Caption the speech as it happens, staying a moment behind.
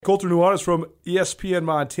Colter Nuanez from ESPN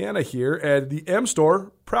Montana here, and the M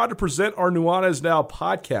Store, proud to present our Nuanez Now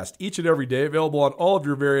podcast each and every day, available on all of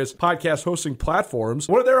your various podcast hosting platforms.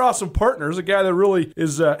 One of their awesome partners, a guy that really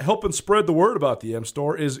is helping spread the word about the M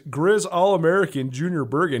Store, is Grizz All-American Junior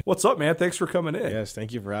Bergen. What's up, man? Thanks for coming in. Yes,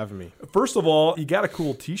 thank you for having me. First of all, you got a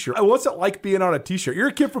cool t-shirt. What's it like being on a t-shirt? You're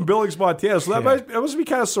a kid from Billings, Montana, so that must be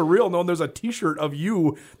kind of surreal knowing there's a t-shirt of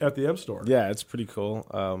you at the M Store. Yeah, it's pretty cool.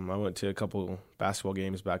 I went to a couple basketball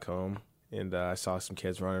games back home, and I saw some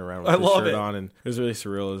kids running around with their shirt on, and it was really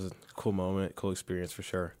surreal. It was a cool moment, cool experience for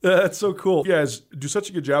sure. That's so cool. You guys do such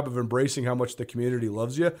a good job of embracing how much the community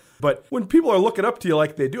loves you. But when people are looking up to you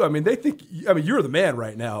like they do, they think, you're the man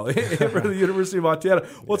right now for the University of Montana.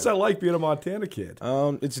 What's that like being a Montana kid?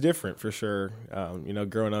 It's different for sure.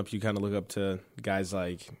 Growing up, you kind of look up to guys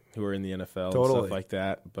like who are in the NFL and stuff like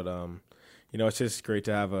that. But, it's just great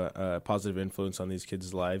to have a positive influence on these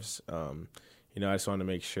kids' lives. I just want to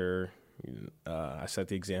make sure I set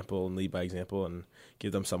the example and lead by example and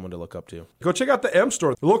give them someone to look up to. Go check out the M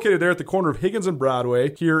Store. They're located there at the corner of Higgins and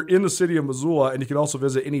Broadway here in the city of Missoula, and you can also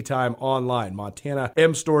visit anytime online,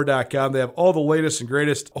 montanamstore.com. They have all the latest and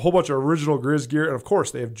greatest, a whole bunch of original Grizz gear, and of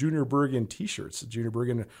course, they have Junior Bergen t-shirts. Junior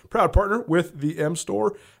Bergen, proud partner with the M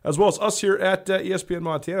Store, as well as us here at ESPN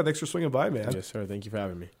Montana. Thanks for swinging by, man. Yes, sir. Thank you for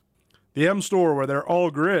having me. The M Store, where they're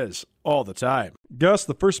all Grizz all the time. Gus,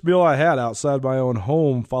 the first meal I had outside my own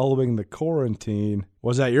home following the quarantine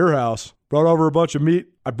was at your house. Brought over a bunch of meat.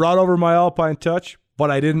 I brought over my Alpine Touch,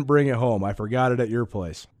 but I didn't bring it home. I forgot it at your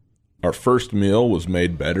place. Our first meal was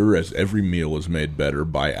made better, as every meal is made better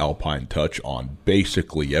by Alpine Touch on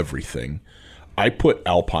basically everything. I put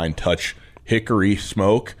Alpine Touch Hickory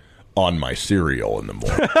Smoke on my cereal in the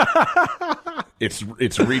morning.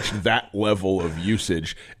 It's reached that level of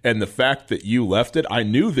usage, and the fact that you left it, I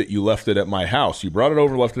knew that you left it at my house. You brought it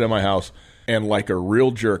over, left it at my house, and like a real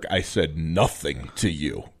jerk, I said nothing to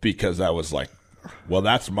you because I was like, well,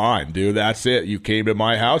 that's mine, dude. That's it. You came to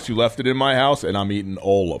my house, you left it in my house, and I'm eating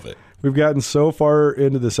all of it. We've gotten so far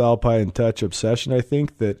into this Alpine Touch obsession, I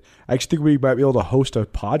think, that I actually think we might be able to host a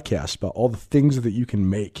podcast about all the things that you can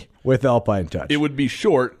make with Alpine Touch. It would be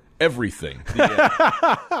short. Everything.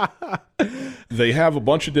 They have a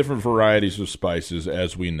bunch of different varieties of spices,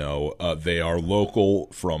 as we know. They are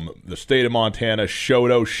local from the state of Montana.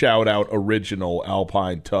 Shoto, shout out, original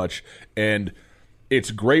Alpine Touch. And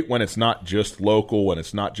it's great when it's not just local, when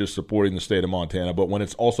it's not just supporting the state of Montana, but when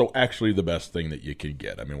it's also actually the best thing that you can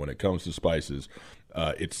get. When it comes to spices,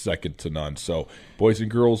 it's second to none. So, boys and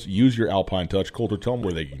girls, use your Alpine Touch. Colter, tell them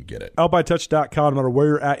where they can get it. AlpineTouch.com, no matter where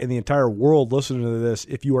you're at in the entire world listening to this,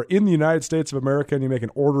 if you are in the United States of America and you make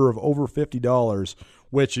an order of over $50,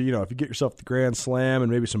 which, if you get yourself the Grand Slam and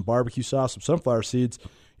maybe some barbecue sauce, some sunflower seeds,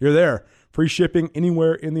 you're there. Free shipping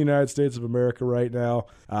anywhere in the United States of America right now.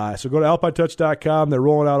 So go to AlpineTouch.com. They're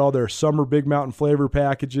rolling out all their summer Big Mountain flavor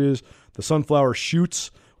packages. The sunflower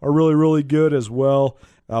shoots are really, really good as well.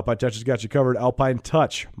 Alpine Touch has got you covered. Alpine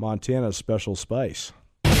Touch, Montana's special spice.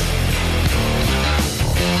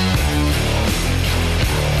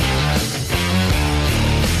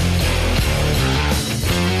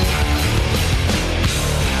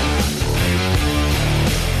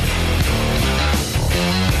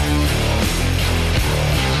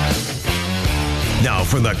 Now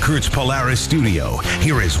from the Kurtz Polaris studio,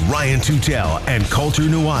 here is Ryan Tutel and Colter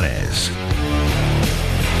Nuanez.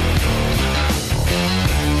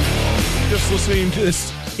 Just listening to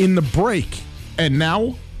this in the break, and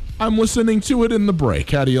now I'm listening to it in the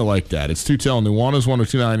break. How do you like that? It's Tutel and Nuanez,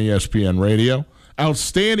 102.9 ESPN Radio.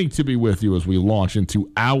 Outstanding to be with you as we launch into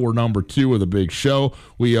hour number 2 of the big show.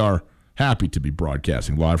 We are happy to be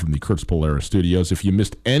broadcasting live from the Kurtz Polaris studios. If you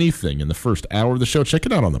missed anything in the first hour of the show, check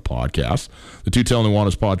it out on the podcast. The Tutel and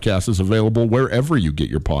Nuanez podcast is available wherever you get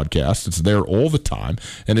your podcasts. It's there all the time,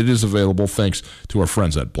 and it is available thanks to our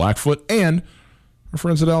friends at Blackfoot and our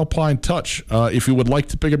friends at Alpine Touch. If you would like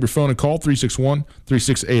to pick up your phone and call,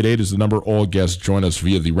 361-3688 is the number. All guests join us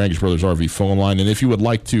via the Rankish Brothers RV phone line. And if you would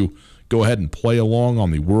like to go ahead and play along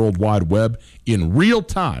on the World Wide Web in real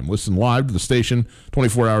time, listen live to the station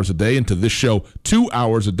 24 hours a day and to this show 2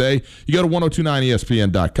 hours a day, you go to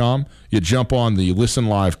 1029ESPN.com. You jump on the Listen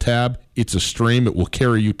Live tab. It's a stream. It will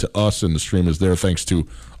carry you to us, and the stream is there thanks to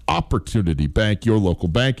Opportunity Bank, your local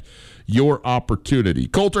bank. Your opportunity.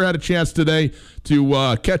 Colter had a chance today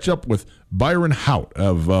to catch up with Byron Hout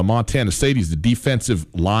of Montana State. He's the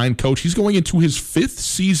defensive line coach. He's going into his 5th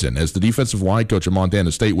season as the defensive line coach at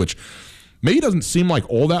Montana State, which maybe doesn't seem like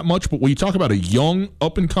all that much, but when you talk about a young,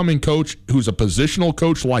 up-and-coming coach who's a positional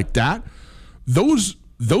coach like that, those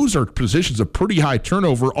those are positions of pretty high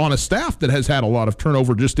turnover on a staff that has had a lot of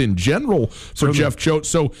turnover just in general for Jeff Choate.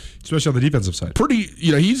 So, especially on the defensive side,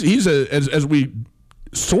 he's as we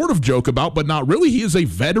sort of joke about, but not really. He is a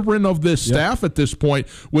veteran of this staff at this point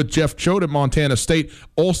with Jeff Choate at Montana State.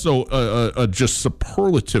 Also, a just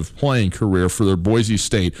superlative playing career for their Boise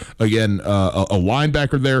State. Again, a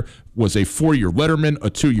linebacker there, was a 4-year letterman, a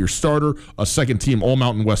 2-year starter, a second-team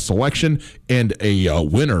All-Mountain West selection, and a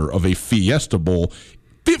winner of a Fiesta Bowl.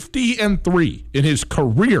 50-3 in his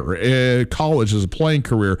career, college as a playing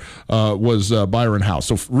career, was Byron House.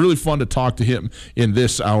 So really fun to talk to him in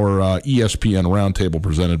this, our ESPN Roundtable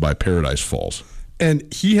presented by Paradise Falls.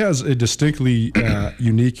 And he has a distinctly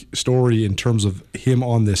unique story in terms of him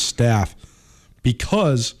on this staff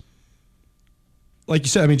because, like you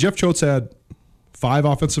said, I mean, Jeff Choate's had 4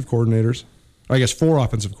 offensive coordinators.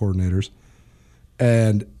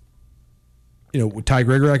 And Ty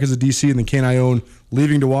Gregorak as a DC, and then Ken Ione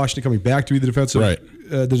leaving to Washington, coming back to be the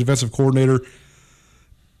defensive coordinator.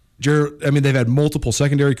 They've had multiple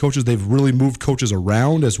secondary coaches. They've really moved coaches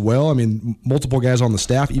around as well. I mean, multiple guys on the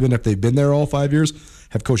staff, even if they've been there all 5 years,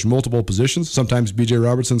 have coached multiple positions. Sometimes B.J.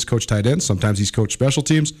 Robertson's coached tight ends. Sometimes he's coached special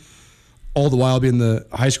teams, all the while being the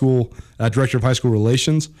high school director of high school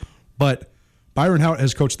relations. But Byron Hout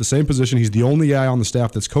has coached the same position. He's the only guy on the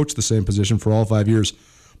staff that's coached the same position for all 5 years.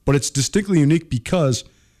 But it's distinctly unique because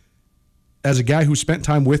as a guy who spent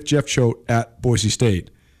time with Jeff Choate at Boise State,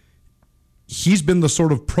 he's been the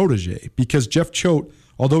sort of protege because Jeff Choate,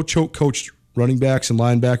 although Choate coached running backs and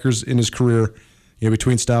linebackers in his career,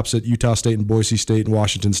 between stops at Utah State and Boise State and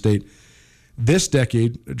Washington State, this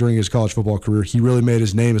decade during his college football career, he really made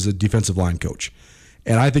his name as a defensive line coach.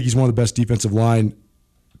 And I think he's one of the best defensive line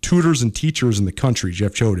tutors and teachers in the country,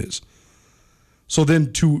 Jeff Choate is. So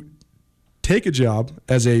then to take a job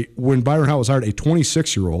when Byron Hout was hired, a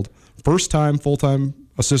 26-year-old, first-time full-time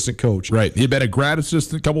assistant coach. Right. He had been a grad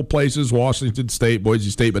assistant a couple places, Washington State, Boise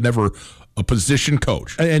State, but never a position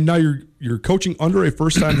coach. And now you're coaching under a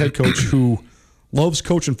first-time head coach who loves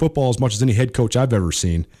coaching football as much as any head coach I've ever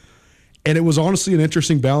seen. And it was honestly an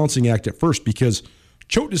interesting balancing act at first because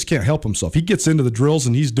Choate just can't help himself. He gets into the drills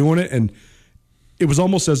and he's doing it, and it was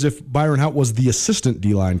almost as if Byron Hout was the assistant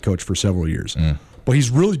D-line coach for several years. But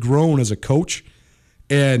he's really grown as a coach.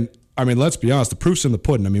 And, I mean, let's be honest, the proof's in the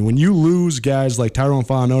pudding. I mean, when you lose guys like Tyrone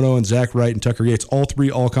Fa'anono and Zach Wright and Tucker Yates, all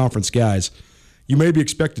 3 all-conference guys, you maybe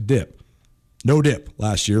expect a dip. No dip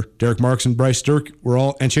last year. Derek Marks and Bryce Stirk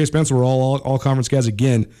and Chase Spencer were all-conference guys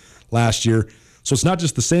again last year. So it's not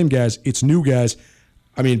just the same guys, it's new guys.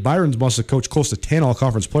 I mean, Byron must have coached close to 10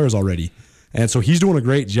 all-conference players already. And so he's doing a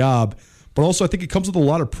great job. But also I think it comes with a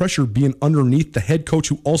lot of pressure being underneath the head coach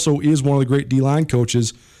who also is one of the great D-line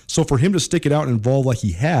coaches. So for him to stick it out and involve like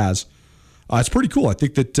he has, it's pretty cool. I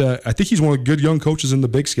think he's one of the good young coaches in the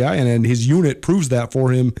Big Sky, and his unit proves that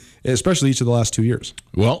for him, especially each of the last 2 years.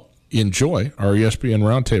 Well, enjoy our ESPN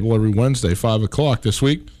Roundtable every Wednesday, 5 o'clock this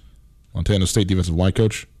week. Montana State defensive line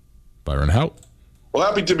coach Byron Hout. Well,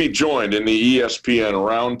 happy to be joined in the ESPN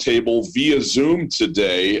Roundtable via Zoom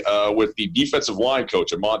today with the defensive line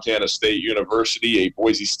coach at Montana State University, a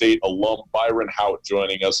Boise State alum, Byron Hout,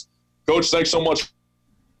 joining us. Coach, thanks so much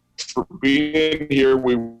for being here.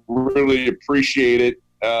 We really appreciate it.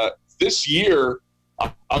 This year,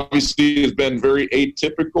 obviously, has been very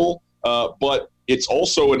atypical, but it's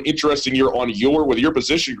also an interesting year with your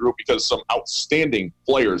position group because some outstanding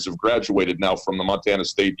players have graduated now from the Montana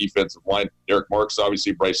State defensive line. Derek Marks,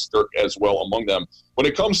 obviously, Bryce Stirk as well among them. When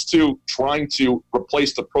it comes to trying to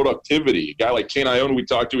replace the productivity, a guy like Ken Ione we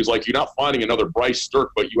talked to is like, you're not finding another Bryce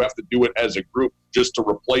Stirk, but you have to do it as a group just to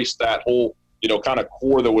replace that whole, kind of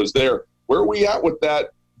core that was there. Where are we at with that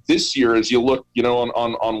this year as you look,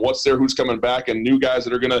 on what's there, who's coming back, and new guys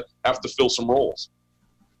that are going to have to fill some roles?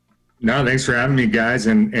 No, thanks for having me, guys.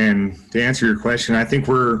 And to answer your question, I think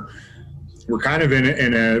we're kind of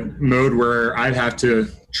in a mode where I'd have to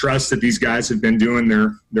trust that these guys have been doing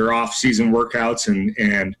their off-season workouts,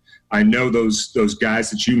 and I know those guys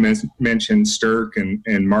that you mentioned, Stirk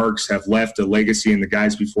and Marks, have left a legacy in the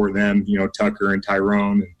guys before them, Tucker and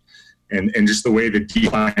Tyrone, and just the way the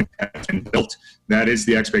D-line has been built. That is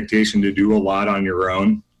the expectation, to do a lot on your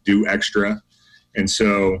own, do extra. And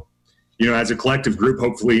so, as a collective group,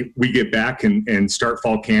 hopefully we get back and start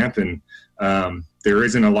fall camp, and there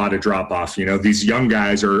isn't a lot of drop-off. These young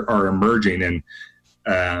guys are emerging, and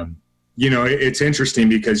it's interesting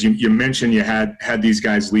because you mentioned you had these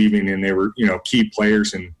guys leaving, and they were key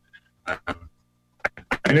players, and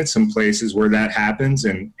it's some places where that happens,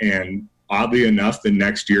 and oddly enough, the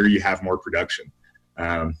next year you have more production.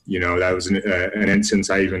 That was an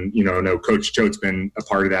instance I even know Coach Choate's been a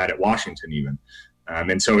part of that at Washington even.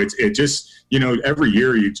 And so it just, every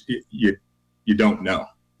year you don't know.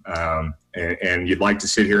 And you'd like to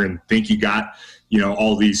sit here and think you got,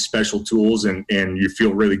 all these special tools and you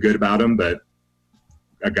feel really good about them, but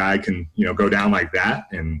a guy can, go down like that.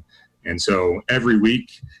 And so every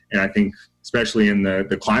week, and I think especially in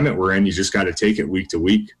the climate we're in, you just got to take it week to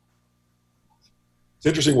week. It's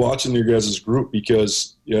interesting watching your guys' group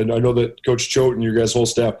because I know that Coach Choate and your guys' whole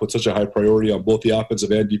staff put such a high priority on both the offensive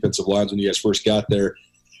and defensive lines when you guys first got there.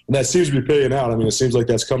 And that seems to be paying out. I mean, it seems like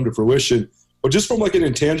that's come to fruition. But just from like an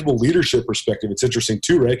intangible leadership perspective, it's interesting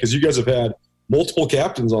too, right? Because you guys have had multiple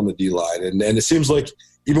captains on the D-line. And it seems like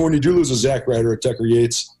even when you do lose a Zach Ryder or Tucker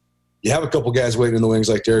Yates, you have a couple guys waiting in the wings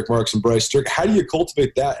like Derek Marks and Bryce Sterk. How do you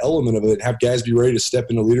cultivate that element of it and have guys be ready to step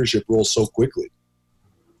into leadership roles so quickly?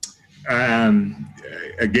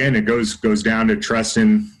 Again, it goes down to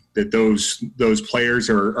trusting that those players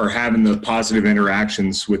are having the positive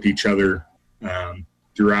interactions with each other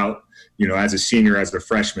throughout, as a senior, as a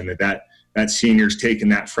freshman, that senior's taking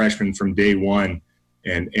that freshman from day one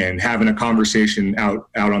and having a conversation out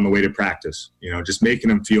on the way to practice, just making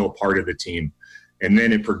them feel part of the team. And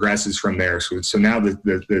then it progresses from there. So now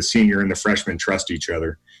the senior and the freshman trust each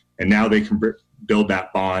other, and now they can build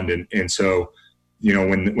that bond. And so,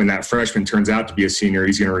 when that freshman turns out to be a senior,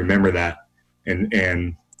 he's going to remember that.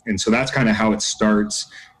 And so that's kind of how it starts.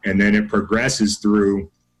 And then it progresses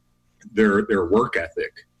through their work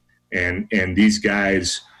ethic and these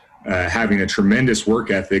guys having a tremendous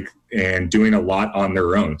work ethic and doing a lot on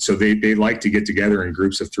their own. So they like to get together in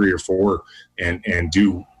groups of 3 or 4 and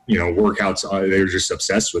do, workouts. They're just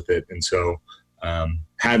obsessed with it. And so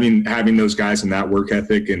having those guys in that work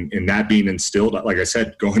ethic and that being instilled, like I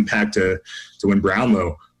said, going back to when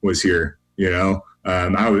Brownlow was here,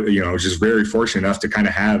 I was just very fortunate enough to kind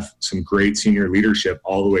of have some great senior leadership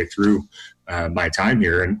all the way through my time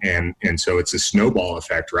here. And so it's a snowball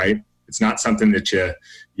effect, right? It's not something that you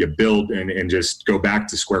build and just go back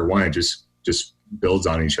to square one. It just builds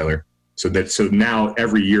on each other. So now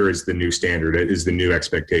every year is the new standard. It is the new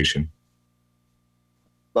expectation.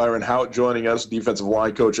 Byron Hout joining us, defensive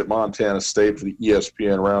line coach at Montana State for the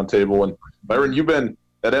ESPN Roundtable. And Byron, you've been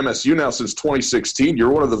at MSU now since 2016.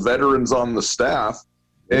 You're one of the veterans on the staff.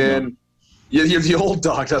 And you're the old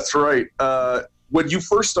dog, that's right. When you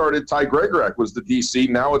first started, Ty Gregorak was the DC.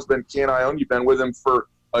 Now it's been Ken Ione. You've been with him for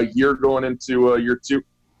a year going into year 2.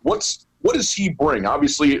 What does he bring?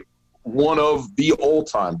 Obviously, one of the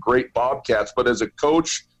all-time great Bobcats, but as a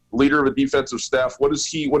coach, leader of a defensive staff, what does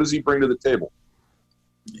he bring to the table?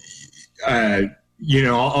 I'll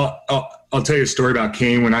tell you a story about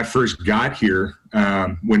Kane. When I first got here,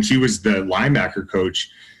 when he was the linebacker coach,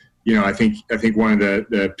 I think one of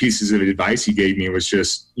the pieces of advice he gave me was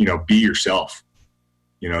just, be yourself.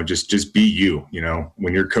 Just be you.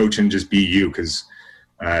 When you're coaching, just be you, because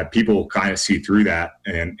people kind of see through that,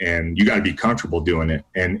 and you got to be comfortable doing it.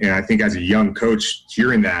 And I think as a young coach,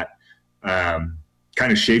 hearing that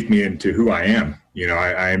kind of shaped me into who I am.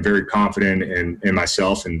 I am very confident in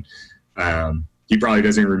myself, and he probably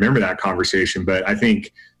doesn't remember that conversation, but I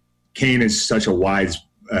think Kane is such a wise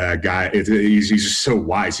guy. He's just so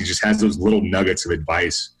wise. He just has those little nuggets of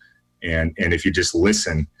advice, and if you just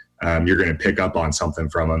listen, you're going to pick up on something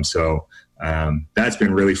from him. So that's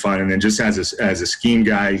been really fun. And then just as a scheme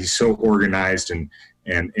guy, he's so organized, and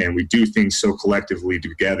we do things so collectively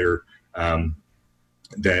together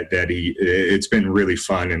that it's been really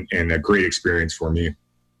fun and a great experience for me.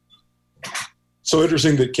 So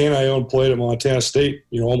interesting that Ken Ione played at Montana State,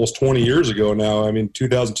 almost 20 years ago now. I mean,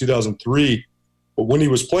 2003. But when he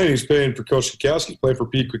was playing, he was playing for Coach Kwiatkowski, playing for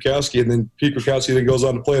Pete Kwiatkowski, and then Pete Kwiatkowski then goes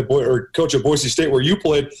on to play coach at Boise State, where you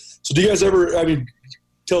played. So do you guys ever,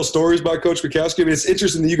 tell stories about Coach Kwiatkowski? It's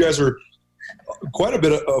interesting that you guys are quite a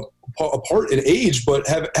bit apart in age, but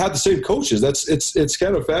have had the same coaches. It's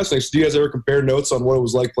kind of fascinating. So do you guys ever compare notes on what it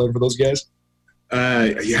was like playing for those guys?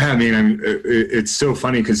 It's so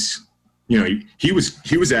funny because he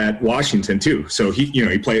was at Washington too. So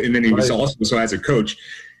he played, and then he was also as a coach,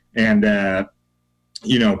 and Coach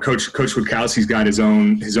Kwiatkowski's got his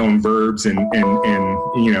own verbs and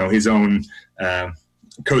his own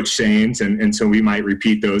coach sayings, and so we might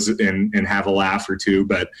repeat those and have a laugh or two.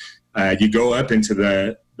 But you go up into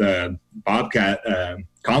the Bobcat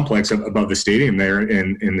complex above the stadium there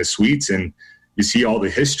in the suites, and you see all the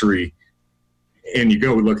history, and you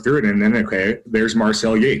go look through it, and then there's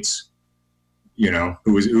Marcel Yates,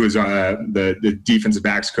 who was the defensive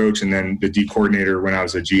backs coach and then the D coordinator when I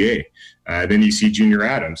was a GA. Then you see Junior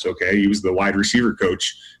Adams. He was the wide receiver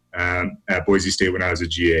coach at Boise State when I was a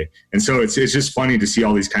GA. And so it's just funny to see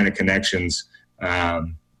all these kind of connections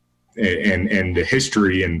and the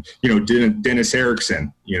history, and Dennis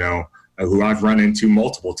Erickson, who I've run into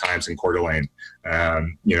multiple times in Coeur d'Alene.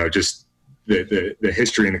 Just the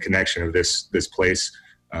history and the connection of this place.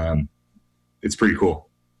 It's pretty cool.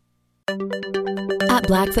 At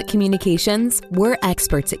Blackfoot Communications, we're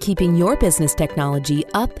experts at keeping your business technology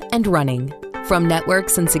up and running. From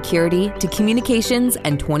networks and security to communications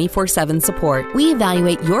and 24/7 support, we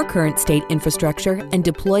evaluate your current state infrastructure and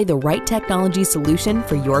deploy the right technology solution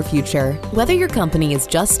for your future. Whether your company is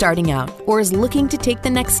just starting out or is looking to take the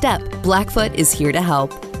next step, Blackfoot is here to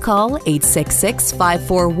help. Call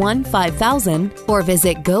 866-541-5000 or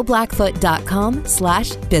visit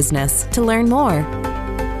goblackfoot.com/business to learn more.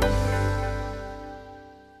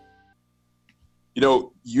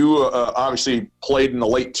 You obviously played in the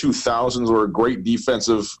late 2000s, were a great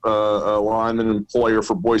defensive lineman and player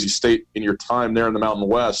for Boise State in your time there in the Mountain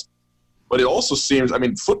West. But it also seems,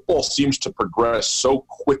 football seems to progress so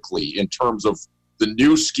quickly in terms of the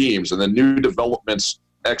new schemes and the new developments,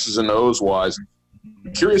 X's and O's wise.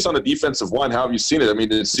 I'm curious on the defensive line, how have you seen it?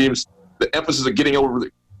 It seems the emphasis of getting over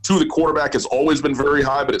to the quarterback has always been very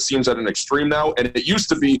high, but it seems at an extreme now. And it used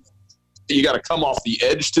to be you got to come off the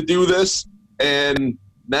edge to do this. And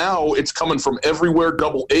now it's coming from everywhere,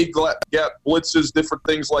 double A gap blitzes, different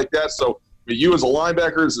things like that. So you as a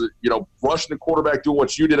linebacker, rushing the quarterback, doing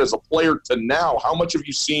what you did as a player to now, how much have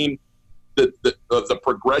you seen the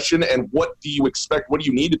progression, and what do you expect? What do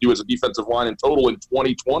you need to do as a defensive line in total in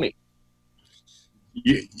 2020?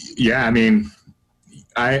 Yeah,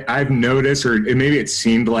 I've noticed, or maybe it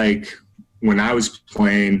seemed like when I was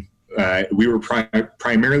playing, we were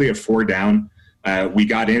primarily a 4-down. We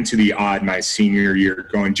got into the odd my senior year,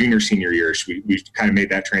 going senior years. We kind of made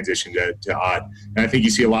that transition to odd. And I think you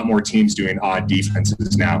see a lot more teams doing odd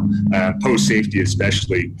defenses now, post safety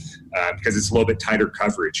especially, because it's a little bit tighter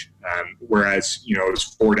coverage, whereas, it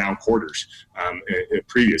was 4-down quarters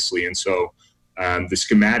previously. And so the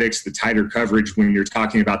schematics, the tighter coverage, when you're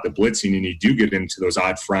talking about the blitzing and you do get into those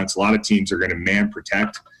odd fronts, a lot of teams are going to man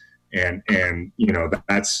protect. And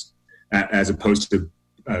that's as opposed to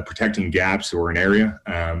protecting gaps or an area.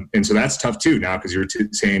 And so that's tough too now, because you're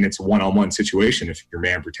saying it's a one-on-one situation if you're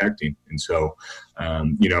man protecting. And so,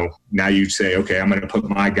 now you say, okay, I'm going to put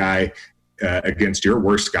my guy against your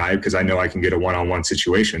worst guy because I know I can get a one-on-one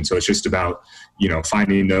situation. So it's just about,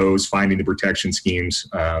 finding the protection schemes.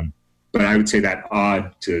 But I would say that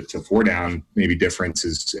odd to 4-down maybe difference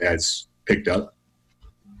has picked up.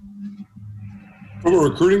 From a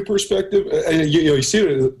recruiting perspective, and you see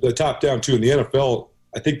it at the top down too in the NFL.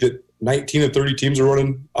 I think that 19 of 30 teams are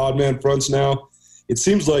running odd man fronts now. It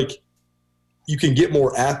seems like you can get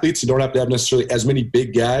more athletes. You don't have to have necessarily as many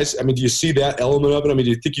big guys. Do you see that element of it? Do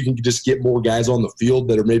you think you can just get more guys on the field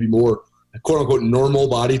that are maybe more quote unquote normal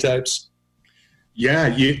body types?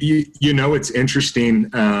 Yeah, it's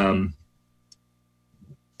interesting.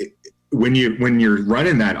 When you're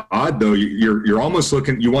running that odd though, you're almost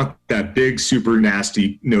looking. You want that big, super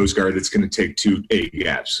nasty nose guard that's going to take 2 A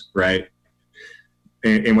gaps, right?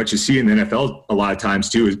 And what you see in the NFL a lot of times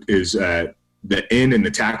too is the end and the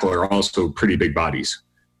tackle are also pretty big bodies.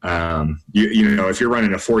 If you're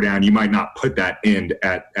running a 4-down, you might not put that end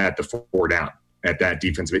at the 4-down at that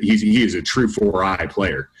defense, but he is a true 4-eye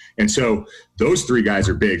player. And so those 3 guys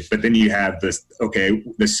are big, but then you have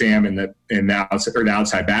the Sam and the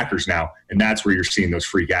outside backers now, and that's where you're seeing those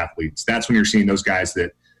freak athletes. That's when you're seeing those guys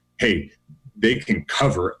that, hey, they can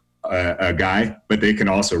cover a guy, but they can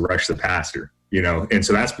also rush the passer. And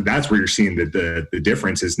so that's where you're seeing the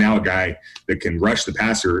difference is now a guy that can rush the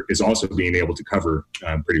passer is also being able to cover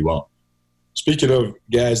pretty well. Speaking of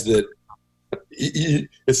guys that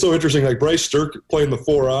it's so interesting, like Bryce Sterk playing the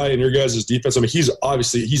 4-eye in your guys' defense. He's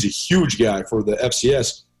a huge guy for the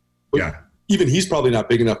FCS. But yeah. Even he's probably not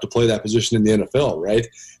big enough to play that position in the NFL, right?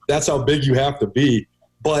 That's how big you have to be.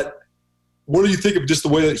 But what do you think of just the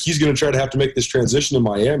way that he's going to try to have to make this transition in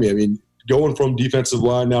Miami? Going from defensive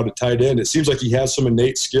line now to tight end, it seems like he has some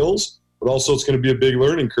innate skills, but also it's going to be a big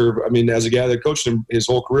learning curve. As a guy that coached him his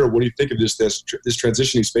whole career, what do you think of this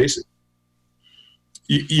transition he's facing?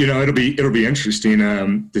 It'll be interesting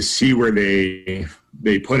to see where they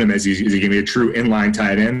put him. Is he going to be a true inline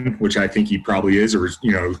tight end, which I think he probably is, or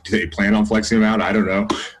do they plan on flexing him out? I don't know.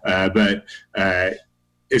 But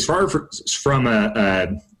as far as from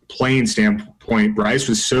a playing standpoint, Bryce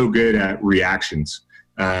was so good at reactions.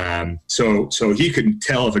 So he could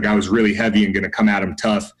tell if a guy was really heavy and going to come at him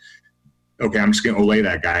tough. Okay, I'm just going to lay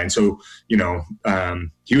that guy. And so,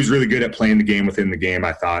 he was really good at playing the game within the game,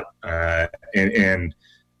 I thought. And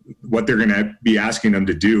what they're going to be asking him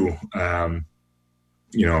to do,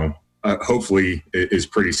 hopefully is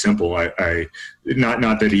pretty simple. I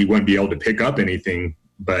not that he wouldn't be able to pick up anything,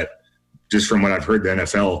 but just from what I've heard, the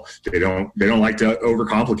NFL, they don't like to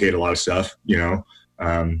overcomplicate a lot of stuff,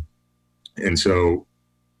 and so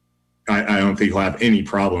I don't think he'll have any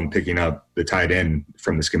problem picking up the tight end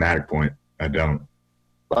from the schematic point. I don't.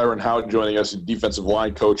 Byron Howden joining us, defensive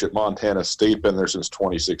line coach at Montana State, been there since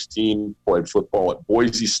 2016, played football at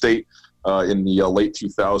Boise State in the late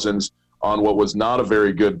 2000s on what was not a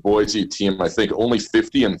very good Boise team. I think only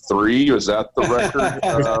 50-3. Was that the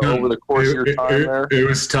record over the course of your time there? It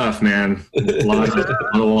was tough, man. A lot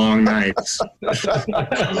of long nights.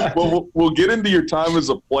 Well, we'll get into your time as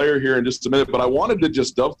a player here in just a minute, but I wanted to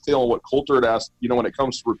just dovetail on what Coulter had asked, when it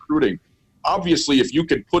comes to recruiting. Obviously, if you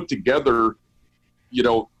could put together,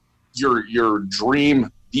 your dream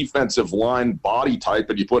defensive line body type,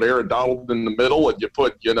 and you put Aaron Donald in the middle, and you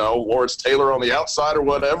put, Lawrence Taylor on the outside or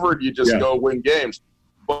whatever, and you just go win games.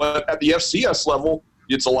 But at the FCS level,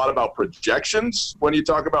 it's a lot about projections when you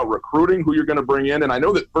talk about recruiting, who you're going to bring in. And I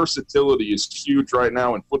know that versatility is huge right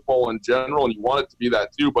now in football in general, and you want it to be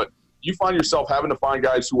that too. But you find yourself having to find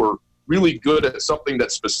guys who are really good at something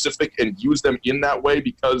that's specific and use them in that way,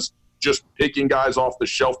 because just picking guys off the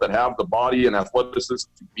shelf that have the body and athleticism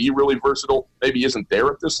to be really versatile maybe isn't there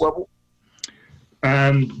at this level?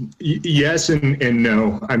 Yes and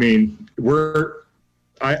no. I mean,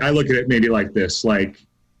 I look at it maybe like this, like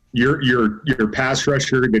your pass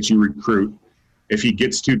rusher that you recruit, if he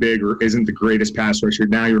gets too big or isn't the greatest pass rusher,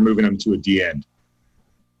 now you're moving him to a D end.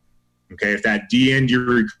 Okay, if that D end you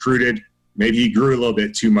recruited, maybe he grew a little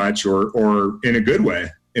bit too much or in a good way,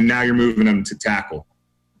 and now you're moving him to tackle.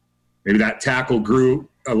 Maybe that tackle grew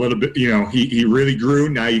a little bit, he really grew.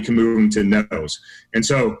 Now you can move him to nose. And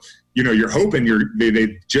so, you're hoping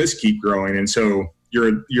they just keep growing. And so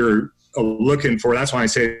you're looking for, that's why I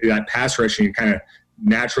say that pass rushing kind of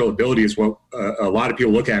natural ability is what a lot of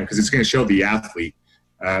people look at, because it's going to show the athlete.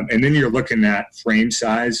 And then you're looking at frame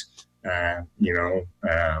size,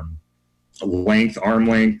 length, arm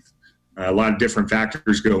length, a lot of different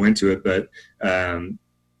factors go into it. But,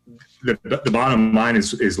 the bottom line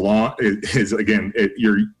is again,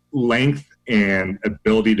 your length and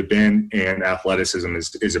ability to bend and athleticism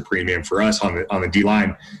is a premium for us on the D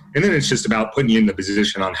line, and then it's just about putting you in the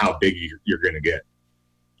position on how big you're going to get.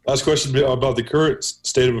 Last question about the current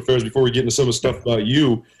state of affairs before we get into some of the stuff about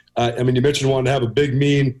you. You mentioned wanting to have a big,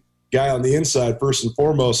 mean guy on the inside first and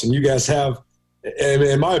foremost, and you guys have,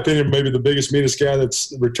 in my opinion, maybe the biggest, meanest guy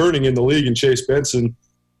that's returning in the league in Chase Benson.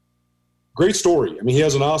 Great story. I mean, he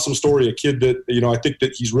has an awesome story, a kid that, I think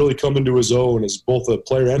that he's really come into his own as both a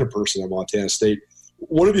player and a person at Montana State.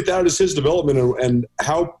 What have you thought is his development, and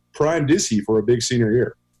how primed is he for a big senior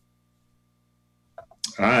year?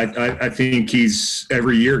 I think he's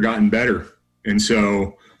every year gotten better. And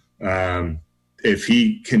so if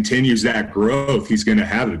he continues that growth, he's going to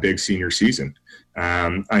have a big senior season.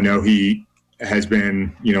 I know he has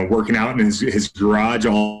been, working out in his garage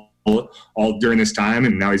all during this time,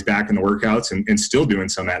 and now he's back in the workouts and still doing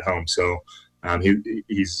some at home. So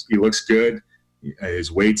he looks good.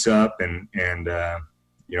 His weight's up, and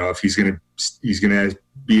if he's gonna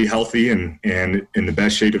be healthy and in the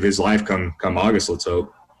best shape of his life come August, let's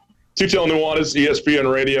hope. Tutel Nuanez,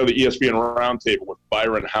 ESPN Radio, the ESPN Roundtable with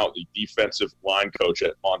Byron Howden, the defensive line coach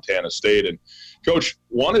at Montana State. And Coach,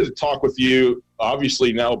 wanted to talk with you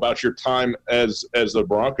obviously now about your time as a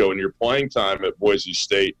Bronco and your playing time at Boise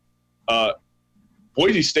State.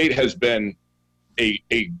 Boise State has been a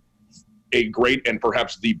great and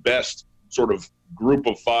perhaps the best sort of group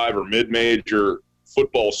of five or mid-major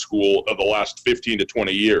football school of the last 15 to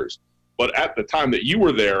 20 years. But at the time that you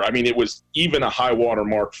were there, it was even a high water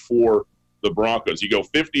mark for the Broncos. You go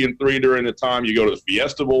 50-3 during the time. You go to the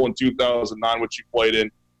Fiesta Bowl in 2009, which you played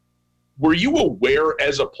in. Were you aware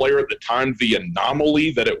as a player at the time the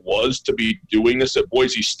anomaly that it was to be doing this at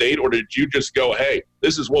Boise State, or did you just go, hey,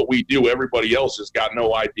 this is what we do, everybody else has got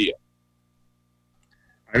no idea?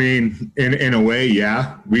 In a way,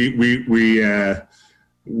 yeah.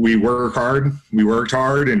 We work hard. We worked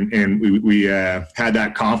hard, and we had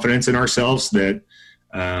that confidence in ourselves that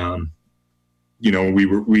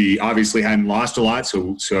we obviously hadn't lost a lot,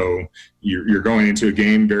 so you're going into a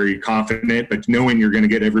game very confident, but knowing you're going to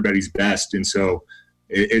get everybody's best. And so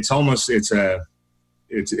it's the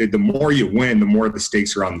more you win, the more the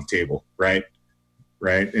stakes are on the table, right?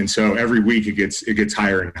 And so every week it gets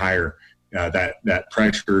higher and higher. That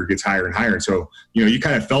pressure gets higher and higher. And so, you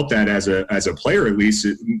kind of felt that as a player, at least,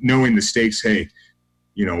 knowing the stakes. Hey,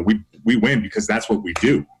 we win because that's what we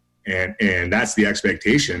do, and that's the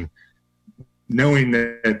expectation. Knowing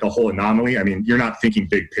that the whole anomaly, you're not thinking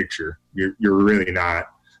big picture. You're really not.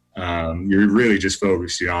 You're really just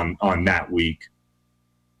focusing on that week.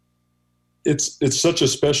 It's such a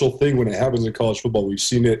special thing when it happens in college football. We've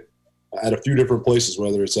seen it at a few different places,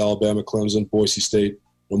 whether it's Alabama, Clemson, Boise State,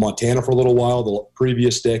 Montana for a little while, the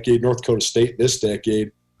previous decade, North Dakota State this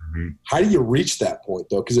decade. Mm-hmm. How do you reach that point,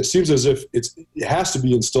 though? Because it seems as if it has to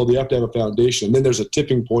be instilled. You have to have a foundation. And then there's a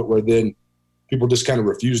tipping point where then people just kind of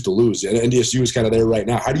refuse to lose. And NDSU is kind of there right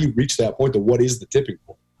now. How do you reach that point, though? What is the tipping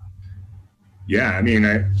point? Yeah, I mean,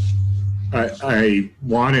 I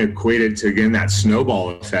want to equate it to, again, that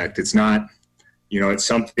snowball effect. It's not, it's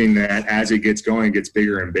something that as it gets going, it gets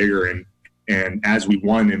bigger and bigger. And as we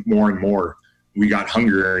won it more and more, we got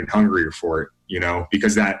hungrier and hungrier for it,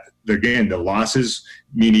 because that, again, the losses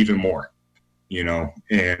mean even more,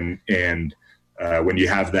 and when you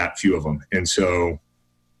have that few of them. And so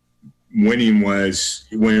winning was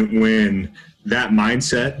when that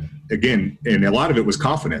mindset, again, and a lot of it was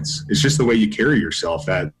confidence. It's just the way you carry yourself.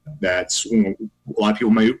 That's a lot of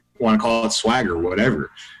people might want to call it swagger, whatever,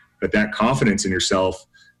 but that confidence in yourself,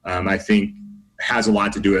 I think, has a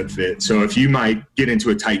lot to do with it. So if you might get into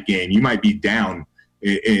a tight game, you might be down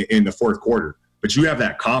in the fourth quarter, but you have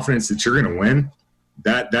that confidence that you're going to win.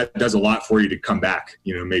 That does a lot for you to come back,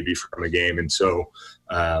 maybe from a game. And so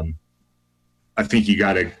I think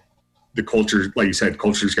the culture, like you said,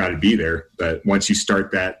 culture's got to be there. But once you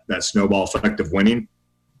start that snowball effect of winning,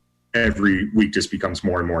 every week just becomes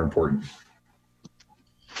more and more important.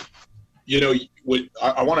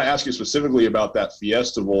 I want to ask you specifically about that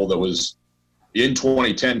Fiesta Bowl that was in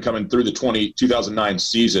 2010 coming through the 2009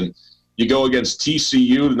 season. You go against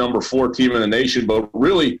TCU, the number 4 team in the nation, but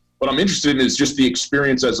really what I'm interested in is just the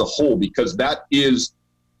experience as a whole, because that is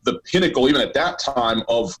the pinnacle, even at that time,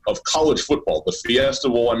 of college football. The Fiesta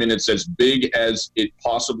Bowl, I mean, it's as big as it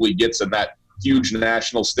possibly gets in that huge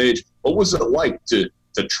national stage. What was it like to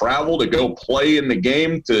travel, to go play in the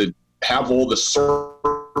game, to have all the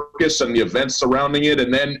circus and the events surrounding it,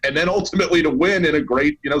 and then ultimately to win in a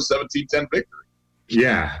great, 17-10 victory?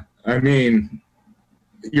 Yeah, I mean,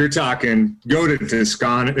 you're talking go to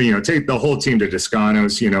Toscano, take the whole team to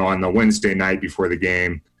Toscano's, on the Wednesday night before the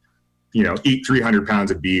game, eat 300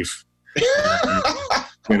 pounds of beef,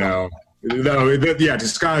 Toscano's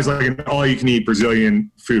like an all-you-can-eat Brazilian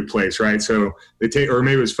food place, right? So they take, or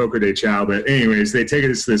maybe it was Foco de Chao, but anyways, they take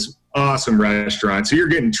us to this awesome restaurant. So you're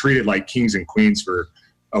getting treated like kings and queens for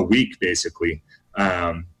a week, basically.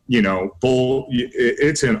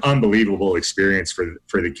 It's an unbelievable experience for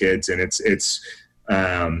the kids, and it's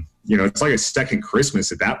like a second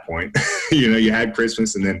Christmas at that point. You had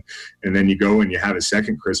Christmas, and then you go and you have a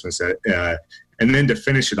second Christmas, and then to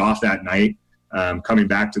finish it off that night, coming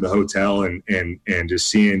back to the hotel and just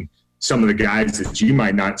seeing some of the guys that you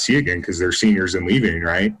might not see again because they're seniors and leaving,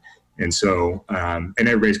 right? And so, and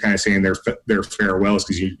everybody's kind of saying their farewells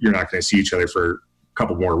because you're not going to see each other for a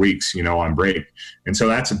couple more weeks, on break. And so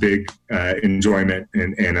that's a big enjoyment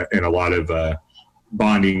and a lot of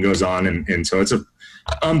bonding goes on. And so it's an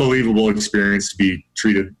unbelievable experience to be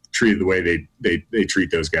treated the way they treat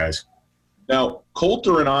those guys. Now,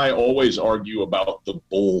 Colter and I always argue about the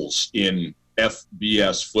bowls in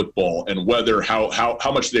FBS football and whether how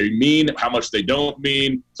much they mean, how much they don't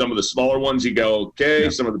mean. Some of the smaller ones you go, okay. Yeah.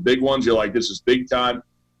 Some of the big ones you're like, this is big time.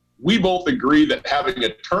 We both agree that having a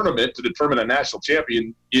tournament to determine a national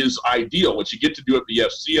champion is ideal, which you get to do at the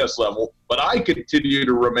FCS level. But I continue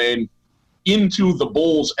to remain into the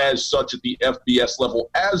bowls as such at the FBS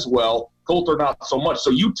level as well. Colter, not so much.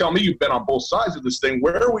 So you tell me, you've been on both sides of this thing.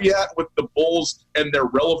 Where are we at with the bowls and their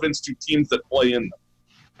relevance to teams that play in them?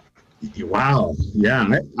 Wow. Yeah,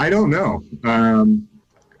 I don't know.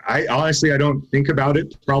 I honestly, I don't think about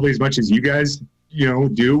it probably as much as you guys,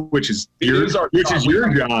 do, which is your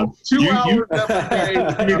job. 2 hours every day.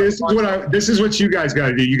 I mean, this is what you guys got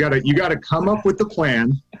to do. You got to come up with the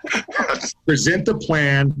plan, present the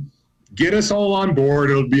plan, get us all on board.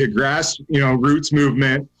 It'll be a roots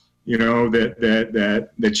movement,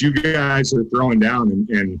 that you guys are throwing down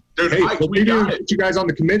and dude, hey, we get you guys on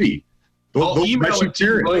the committee. I'll email it to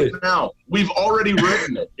you right now. We've already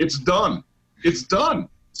written it. It's done. It's done.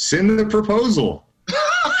 Send the proposal.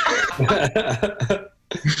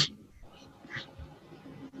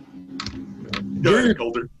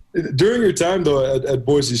 During your time, though, at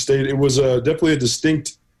Boise State, it was definitely a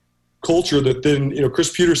distinct culture that then,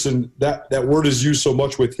 Chris Peterson, that word is used so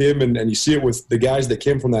much with him, and you see it with the guys that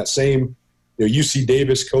came from that same, UC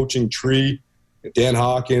Davis coaching tree, Dan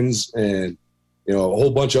Hawkins, and a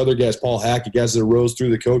whole bunch of other guys, Paul Hackey, guys that rose through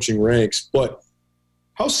the coaching ranks. But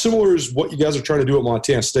how similar is what you guys are trying to do at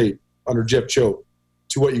Montana State under Jeff Choate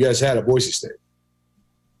to what you guys had at Boise State?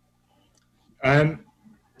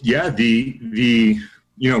 Yeah, the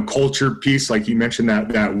culture piece, like you mentioned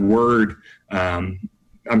that word,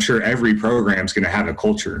 I'm sure every program is going to have a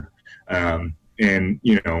culture. And,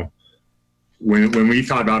 when we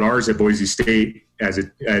thought about ours at Boise State, as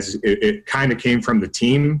it kind of came from the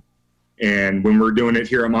team. And when we're doing it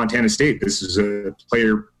here at Montana State, this is a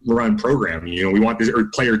player-run program. We want this, or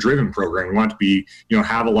player-driven program. We want to be,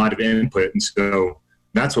 have a lot of input. And so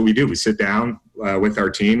that's what we do. We sit down with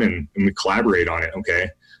our team and we collaborate on it.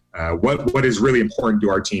 Okay. What is really important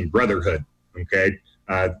to our team? Brotherhood. Okay.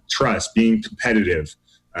 Trust, being competitive,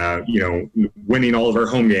 winning all of our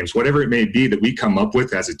home games, whatever it may be that we come up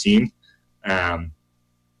with as a team.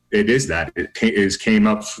 It is that it came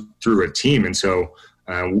up through a team. And so,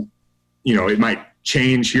 it might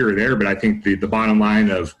change here or there, but I think the bottom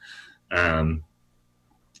line of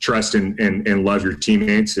trust and love your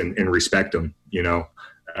teammates and respect them,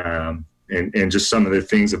 and just some of the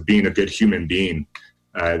things of being a good human being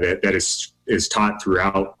that is taught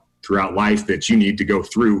throughout life that you need to go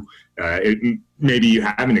through. Maybe you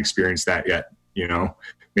haven't experienced that yet,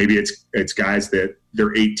 Maybe it's guys that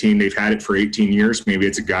they're 18, they've had it for 18 years. Maybe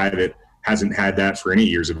it's a guy that hasn't had that for any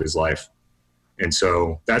years of his life. And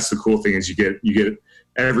so that's the cool thing is you get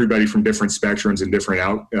everybody from different spectrums and different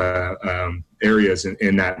areas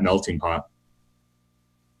in that melting pot.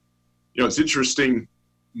 It's interesting.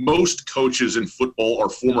 Most coaches in football are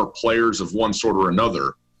former players of one sort or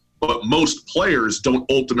another, but most players don't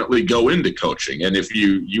ultimately go into coaching. And if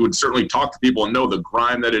you would certainly talk to people and know the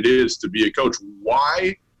grind that it is to be a coach,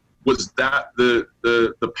 why was that the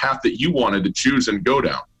path that you wanted to choose and go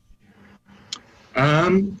down?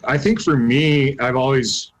 I think for me, I've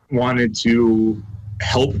always wanted to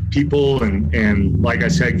help people and like I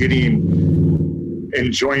said, getting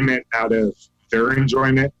enjoyment out of their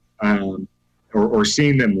enjoyment, or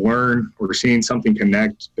seeing them learn or seeing something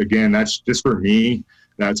connect. Again, that's just for me.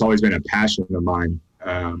 That's always been a passion of mine.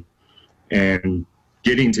 And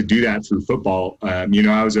getting to do that through football. I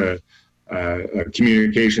was a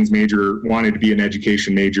communications major, wanted to be an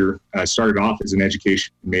education major. Started off as an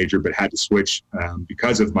education major, but had to switch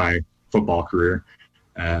because of my football career.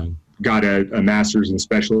 Got a master's in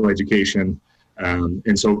special education.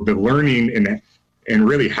 And so the learning and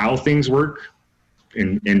really how things work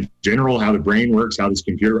in general, how the brain works, how this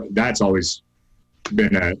computer, that's always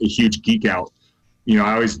been a huge geek out.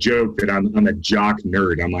 I always joke that I'm a jock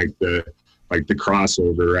nerd. I'm like the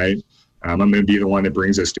crossover, right? I'm going to be the one that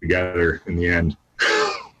brings us together in the end.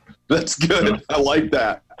 That's good. I like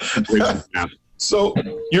that. So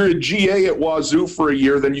you're a GA at Wazoo for a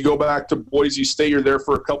year, then you go back to Boise State. You're there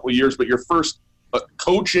for a couple of years, but your first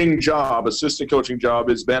assistant coaching job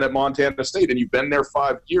has been at Montana State, and you've been there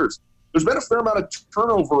 5 years. There's been a fair amount of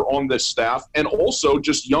turnover on this staff, and also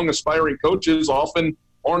just young aspiring coaches often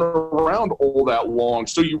aren't around all that long.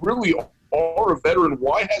 So you really are a veteran.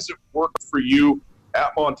 Why has it worked for you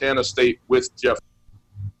at Montana State with Jeff?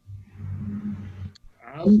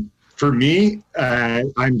 For me,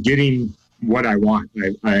 I'm getting what I want.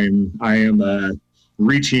 I am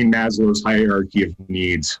reaching Maslow's hierarchy of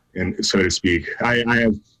needs, and so to speak. I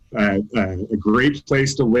have a great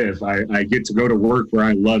place to live. I get to go to work where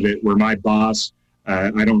I love it, where my boss,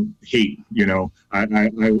 I don't hate, I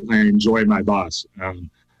enjoy my boss.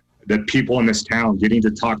 The people in this town, getting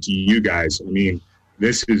to talk to you guys. I mean,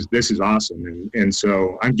 this is awesome. And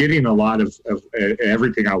so I'm getting a lot of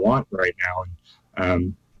everything I want right now.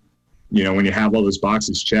 And, when you have all those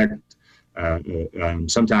boxes checked,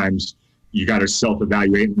 sometimes you got to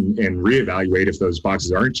self-evaluate and reevaluate if those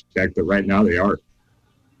boxes aren't checked, but right now they are.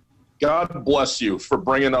 God bless you for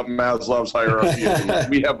bringing up Maslow's hierarchy.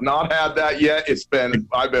 We have not had that yet.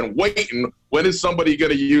 I've been waiting. When is somebody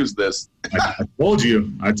going to use this? I told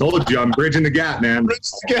you. I'm bridging the gap, man. Bridge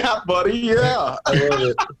the gap, buddy. Yeah. I love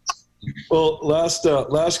it. Well,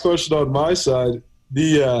 last question on my side.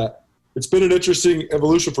 It's been an interesting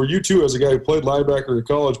evolution for you too, as a guy who played linebacker in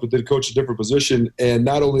college, but did coach a different position. And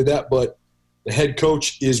not only that, but the head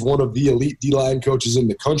coach is one of the elite D-line coaches in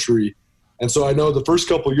the country. And so I know the first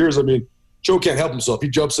couple of years, Joe can't help himself. He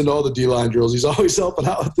jumps into all the D-line drills. He's always helping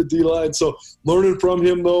out with the D-line. So learning from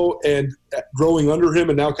him, though, and growing under him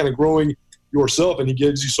and now kind of growing yourself, and he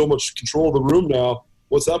gives you so much control of the room now.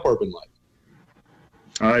 What's that part been like?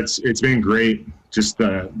 It's been great. Just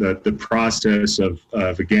the process of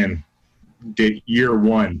again, year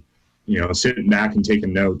one, sitting back and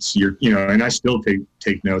taking notes. And I still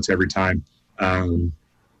take notes every time.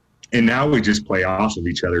 And now we just play off of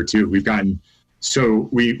each other too. We've gotten so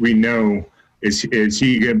we know is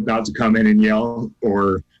he about to come in and yell,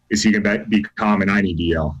 or is he going to be calm and I need to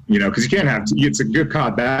yell? Because you can't have it's a good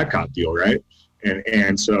cop bad cop deal, right?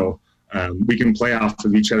 And so we can play off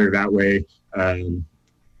of each other that way.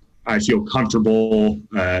 I feel comfortable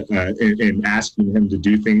in asking him to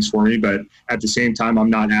do things for me, but at the same time, I'm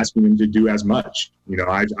not asking him to do as much. You know,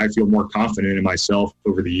 I feel more confident in myself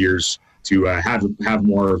over the years to have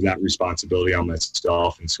more of that responsibility on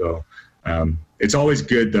myself. And so it's always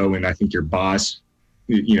good, though, when I think your boss,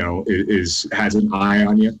 you know, has an eye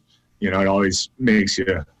on you. You know, it always makes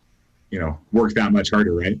you, you know, work that much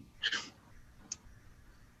harder, right?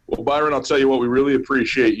 Well, Byron, I'll tell you what, we really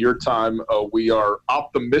appreciate your time. We are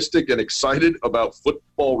optimistic and excited about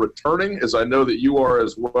football returning, as I know that you are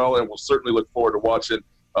as well, and we'll certainly look forward to watching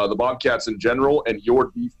the Bobcats in general and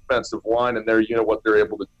your defensive line and what they're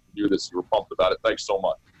able to do this year. We're pumped about it. Thanks so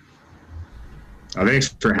much.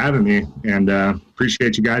 Thanks for having me, and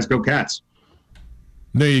appreciate you guys. Go Cats.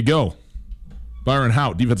 There you go. Byron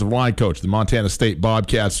Hout, defensive line coach, the Montana State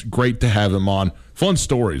Bobcats. Great to have him on. Fun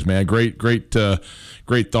stories, man. Great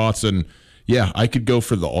thoughts. And, yeah, I could go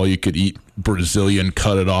for the all-you-could-eat Brazilian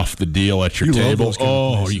cut-it-off-the-deal at your table.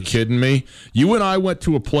 Oh, are you kidding me? You and I went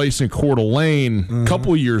to a place in Coeur d'Alene a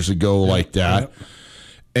couple years ago like that.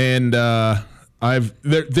 And they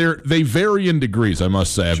vary in degrees, I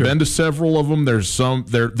must say. I've been to several of them. There's some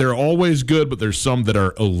they're always good, but there's some that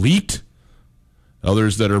are elite,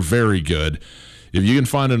 others that are very good. If you can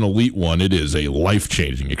find an elite one, it is a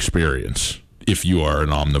life-changing experience if you are an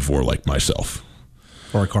omnivore like myself.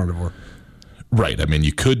 Or a carnivore. Right. I mean,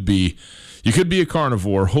 you could be a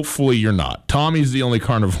carnivore. Hopefully you're not. Tommy's the only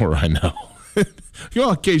carnivore I know.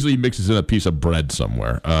 Occasionally he mixes in a piece of bread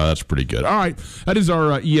somewhere. That's pretty good. All right. That is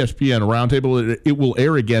our ESPN Roundtable. It will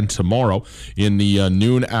air again tomorrow in the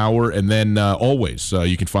noon hour. And then always,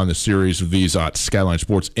 you can find the series of these at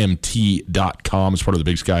SkylineSportsMT.com as part of the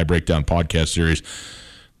Big Sky Breakdown podcast series.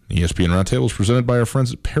 The ESPN Roundtable is presented by our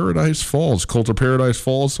friends at Paradise Falls. Coulter Paradise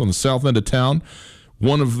Falls on the south end of town.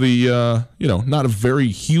 One of the, not a very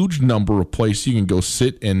huge number of places you can go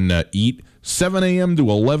sit and eat. 7 a.m. to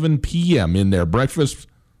 11 p.m. in there. Breakfast,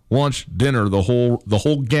 lunch, dinner, the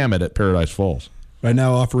whole gamut at Paradise Falls. Right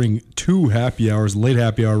now offering 2 happy hours. Late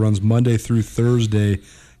happy hour runs Monday through Thursday.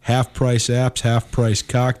 Half-price apps, half-price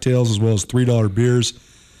cocktails, as well as $3 beers.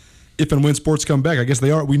 If and when sports come back, I guess they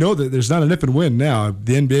are. We know that there's not an if and when now.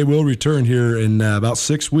 The NBA will return here in about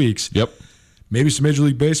 6 weeks. Yep. Maybe some Major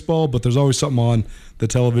League Baseball, but there's always something on the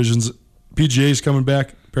televisions. PGA's coming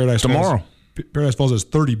back. Paradise tomorrow. Paradise Falls has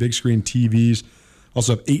 30 big screen TVs.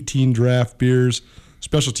 Also have 18 draft beers,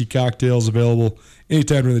 specialty cocktails available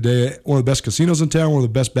anytime during the day. One of the best casinos in town, one of the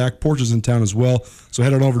best back porches in town as well. So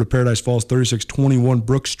head on over to Paradise Falls, 3621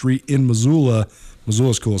 Brook Street in Missoula.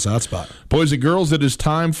 Missoula's coolest hotspot. Boys and girls, it is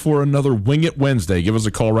time for another Wing It Wednesday. Give us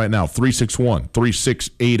a call right now,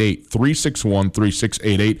 361-3688,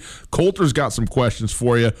 361-3688. Coulter's got some questions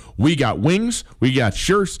for you. We got wings, we got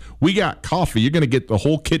shirts, we got coffee. You're going to get the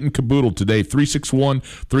whole kit and caboodle today,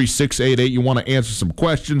 361-3688. You want to answer some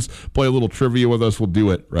questions, play a little trivia with us. We'll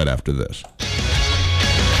do it right after this.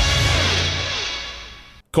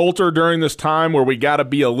 Coulter, during this time where we got to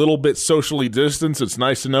be a little bit socially distanced, it's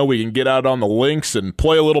nice to know we can get out on the links and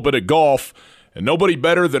play a little bit of golf. And nobody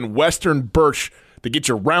better than Western Birch to get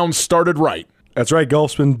your round started right. That's right.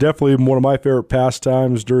 Golf's been definitely one of my favorite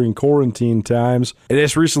pastimes during quarantine times. I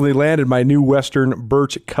just recently landed my new Western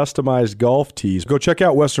Birch customized golf tees. Go check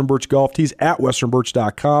out Western Birch golf tees at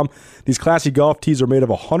westernbirch.com. These classy golf tees are made of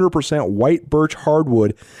 100% white birch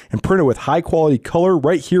hardwood and printed with high-quality color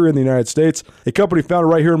right here in the United States. A company founded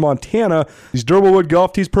right here in Montana. These durable wood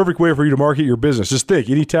golf tees, perfect way for you to market your business. Just think,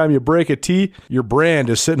 anytime you break a tee, your brand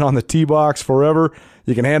is sitting on the tee box forever.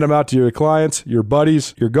 You can hand them out to your clients, your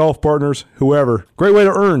buddies, your golf partners, whoever. Great way to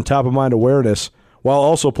earn top-of-mind awareness while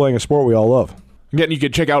also playing a sport we all love. Again, you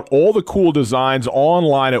can check out all the cool designs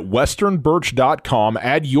online at westernbirch.com.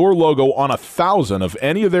 Add your logo on 1,000 of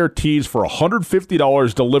any of their tees for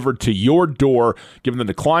 $150 delivered to your door. Give them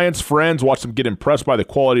to clients, friends. Watch them get impressed by the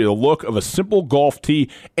quality of the look of a simple golf tee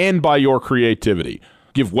and by your creativity.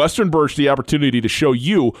 Give Western Birch the opportunity to show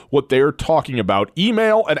you what they're talking about.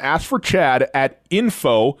 Email and ask for Chad at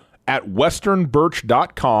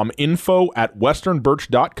info@westernbirch.com,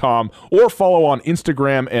 info@westernbirch.com, or follow on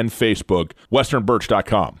Instagram and Facebook,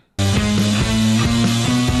 westernbirch.com.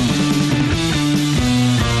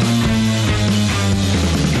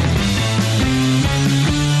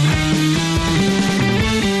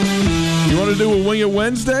 You want to do a Wing It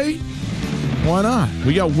Wednesday? Why not?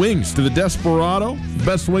 We got wings to the Desperado.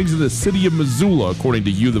 Best wings in the city of Missoula, according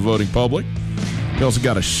to you, the voting public. We also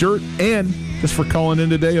got a shirt and, just for calling in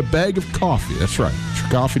today, a bag of coffee. That's right.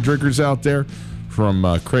 For coffee drinkers out there from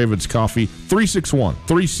Craven's Coffee.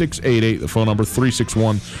 361-3688, the phone number.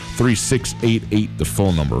 361-3688, the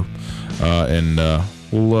phone number. And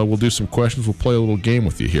we'll do some questions. We'll play a little game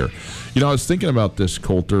with you here. You know, I was thinking about this,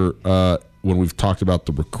 Colter, when we've talked about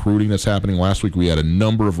the recruiting that's happening. Last week we had a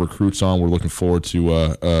number of recruits on. We're looking forward to,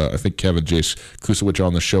 I think, Kevin Jace Kusewich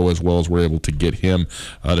on the show, as well as we're able to get him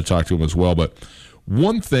to talk to him as well. But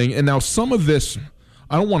one thing, and now some of this,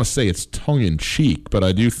 I don't want to say it's tongue-in-cheek, but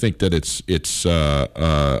I do think that it's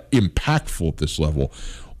impactful at this level.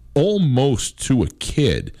 Almost to a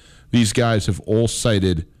kid, these guys have all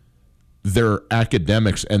cited their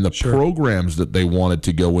academics and the programs that they wanted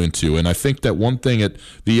to go into. And I think that one thing at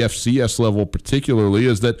the FCS level particularly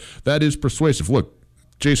is that is persuasive. Look,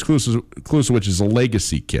 Jace Kusewich is a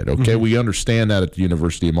legacy kid, okay? Mm-hmm. We understand that at the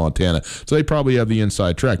University of Montana. So they probably have the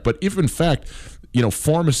inside track. But if, in fact, you know,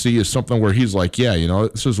 pharmacy is something where he's like, yeah, you know,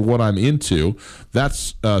 this is what I'm into,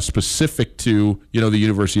 that's specific to, you know, the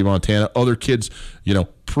University of Montana. Other kids, you know,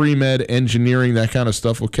 pre-med, engineering, that kind of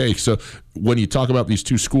stuff. Okay, so when you talk about these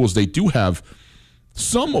two schools, they do have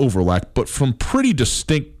some overlap, but from pretty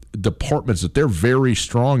distinct departments that they're very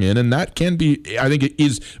strong in, and that can be, I think it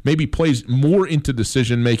is, maybe plays more into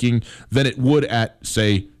decision-making than it would at,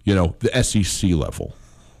 say, you know, the SEC level.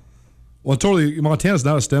 Well, totally. Montana's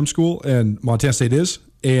not a STEM school, and Montana State is,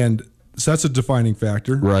 and so that's a defining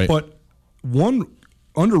factor. Right. But one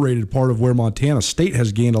underrated part of where Montana State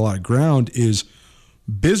has gained a lot of ground is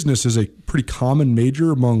business is a pretty common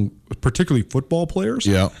major among particularly football players.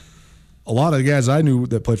 Yeah. A lot of the guys I knew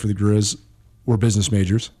that played for the Grizz were business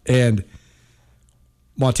majors, and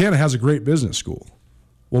Montana has a great business school.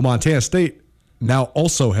 Well, Montana State now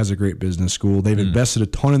also has a great business school. They've invested a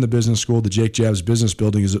ton in the business school. The Jake Javs Business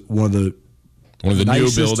Building is one of the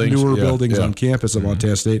nicest, newer buildings on campus at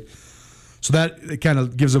Montana State. So that kind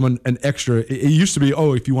of gives them an extra. It used to be,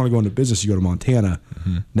 if you want to go into business, you go to Montana.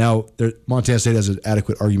 Mm-hmm. Now, Montana State has an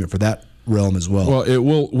adequate argument for that realm as well.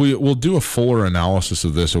 Well, we'll do a fuller analysis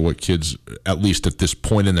of this, of what kids, at least at this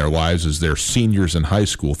point in their lives, as they're seniors in high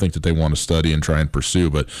school, think that they want to study and try and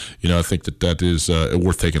pursue. But, you know, I think that is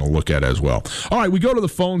worth taking a look at as well. All right, we go to the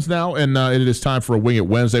phones now, and it is time for a Wing It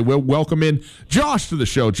Wednesday. We'll welcome in Josh to the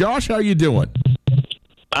show. Josh, how you doing?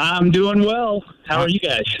 I'm doing well. How are you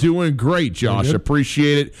guys? Doing great, Josh.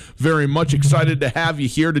 Appreciate it very much. Excited to have you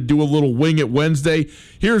here to do a little Wing It Wednesday.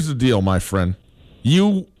 Here's the deal, my friend.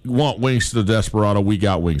 You want wings to the Desperado, we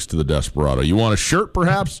got wings to the Desperado. You want a shirt,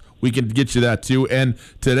 perhaps? We can get you that, too. And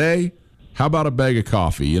today, how about a bag of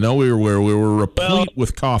coffee? You know, we were replete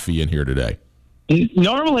with coffee in here today.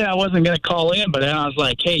 Normally, I wasn't going to call in, but then I was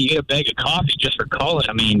like, hey, you get a bag of coffee just for calling.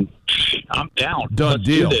 I mean, I'm down. Done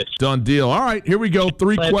deal. Done deal. All right, here we go.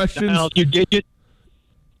 Three questions. You did it.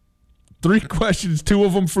 3 questions, 2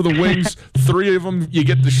 of them for the wings, 3 of them you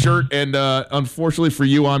get the shirt, and unfortunately for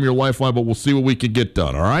you, I'm your lifeline, but we'll see what we can get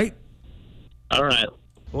done, all right? All right.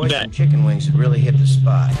 Boy, some chicken wings have really hit the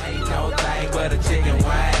spot.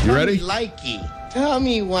 You ready? Likey. Tell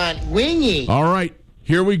me what wingy. All right.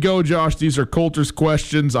 Here we go, Josh. These are Colter's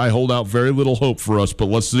questions. I hold out very little hope for us, but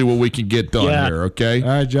let's see what we can get done here, okay? All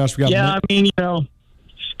right, Josh. I mean, you know,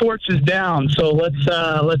 sports is down, so let's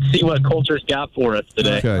see what Colter's got for us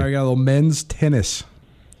today. Okay. I got a little men's tennis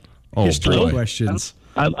history questions.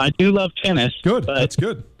 I do love tennis. Good. That's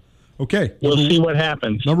good. Okay. We'll see what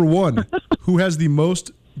happens. Number 1, who has the most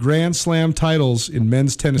Grand Slam titles in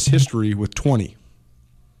men's tennis history with 20?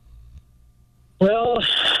 Well,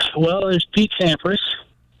 there's Pete Sampras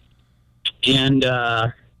and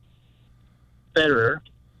Federer.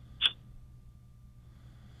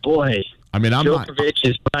 Boy, I mean, Djokovic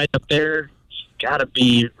is right up there. Got to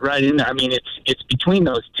be right in there. I mean, it's between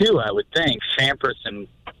those two, I would think, Sampras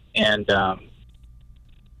and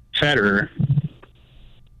Federer.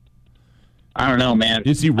 I don't know, man.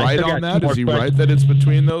 Is he right on that? Is he right that it's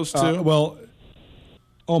between those two? Well,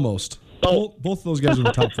 almost. Both of those guys are in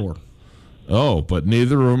the top 4. Oh, but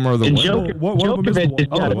neither of them are the one. One of them is the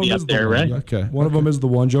one. Be up there, right? Okay. One of them is the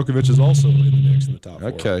one. Djokovic is also in the mix in the top 4.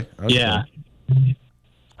 Okay. Yeah.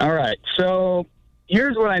 All right. So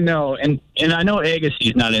here's what I know, and I know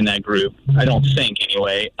Agassi's not in that group. I don't think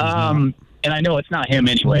anyway. And I know it's not him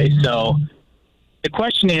anyway. So the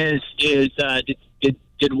question is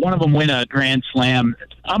did one of them win a Grand Slam?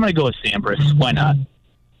 I'm going to go with Sampras. Why not?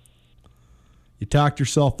 You talked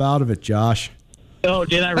yourself out of it, Josh. Oh,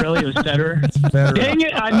 did I really? It was Federer? It's Federer. Dang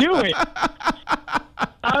it, I knew it.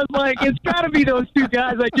 I was like, it's got to be those two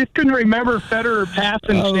guys. I just couldn't remember Federer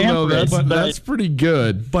passing Sampras. That's pretty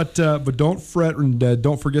good. But don't fret and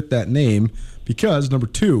don't forget that name, because number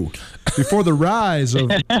 2, before the rise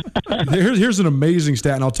of here's an amazing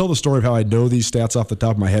stat, and I'll tell the story of how I know these stats off the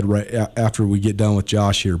top of my head right after we get done with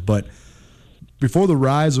Josh here. But before the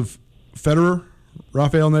rise of Federer,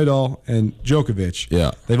 Rafael Nadal, and Djokovic.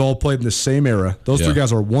 Yeah. They've all played in the same era. Those three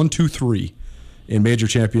guys are 1, 2, 3 in major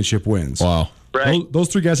championship wins. Wow. Right. Those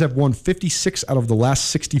three guys have won 56 out of the last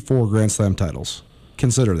 64 Grand Slam titles.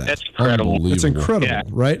 Consider that. That's incredible. It's incredible,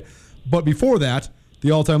 right? But before that,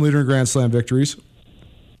 the all-time leader in Grand Slam victories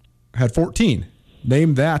had 14.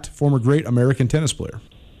 Name that former great American tennis player.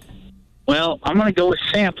 Well, I'm going to go with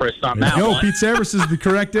Sampras on that one. Pete Sampras is the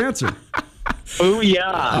correct answer. Oh, yeah.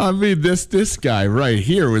 I mean, this guy right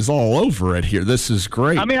here is all over it here. This is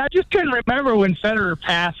great. I mean, I just couldn't remember when Federer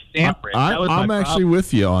passed Sampras. I'm actually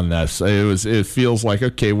with you on this. It feels like,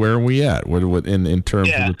 okay, where are we at? What in terms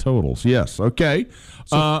of the totals? Yes, okay.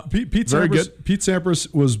 So Pete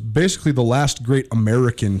Sampras was basically the last great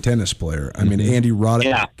American tennis player. I mean, Andy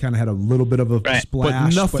Roddick kind of had a little bit of a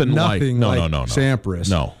splash, but nothing like Sampras.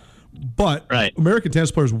 No. But American tennis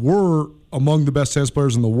players were among the best tennis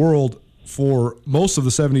players in the world for most of the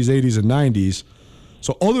 70s, 80s, and 90s.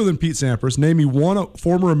 So other than Pete Sampras, name me one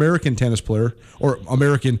former American tennis player, or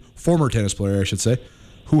American former tennis player, I should say,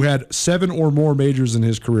 who had 7 or more majors in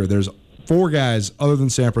his career. There's 4 guys other than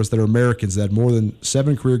Sampras that are Americans that had more than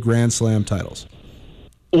 7 career Grand Slam titles.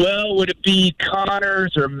 Well, would it be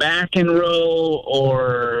Connors or McEnroe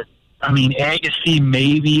or... I mean, Agassi,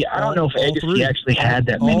 maybe. I don't know if Agassi actually had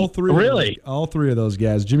that many. All three of those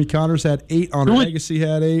guys. Jimmy Connors had 8. Agassi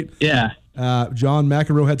had 8. Yeah. John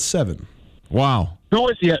McEnroe had 7. Wow. Who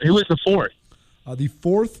was the fourth? The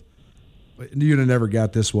fourth, you'd have never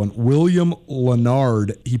got this one. William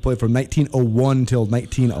Leonard. He played from 1901 till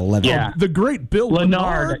 1911. Yeah. The great Bill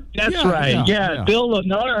Leonard. That's right. Yeah, Bill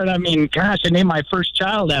Leonard. I mean, gosh, I named my first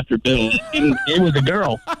child after Bill, and it was a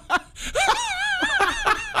girl.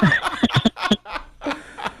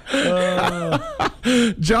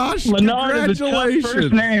 Josh, Leonard congratulations. is a tough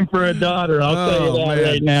first name for a daughter. I'll tell you that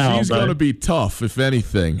right now. She's going to be tough, if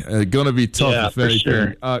anything. Going to be tough, if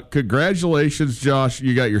anything. Sure. Congratulations, Josh.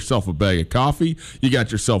 You got yourself a bag of coffee. You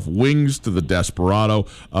got yourself wings to the Desperado.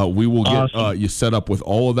 We will get you set up with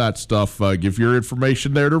all of that stuff. Give your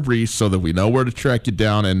information there to Reese so that we know where to track you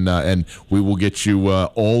down, and we will get you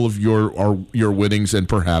all of your winnings and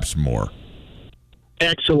perhaps more.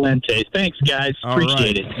 Excellent. Thanks, guys.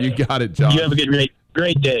 Appreciate it. You got it, Josh. You have a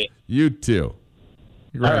great day. You too.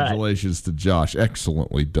 Congratulations to Josh.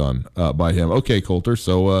 Excellently done by him. Okay, Coulter,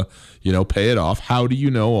 so, pay it off. How do you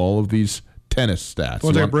know all of these tennis stats?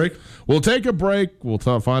 Want to take a break? We'll take a break. We'll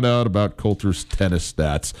find out about Coulter's tennis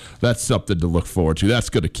stats. That's something to look forward to. That's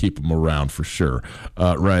going to keep him around for sure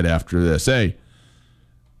right after this. Hey,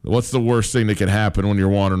 what's the worst thing that can happen when you're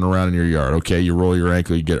wandering around in your yard? Okay, you roll your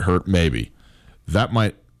ankle, you get hurt, maybe. That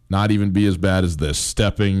might not even be as bad as this,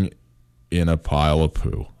 stepping in a pile of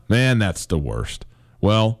poo. Man, that's the worst.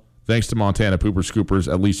 Well, thanks to Montana Pooper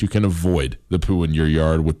Scoopers, at least you can avoid the poo in your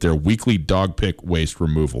yard with their weekly dog pick waste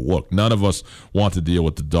removal. Look, none of us want to deal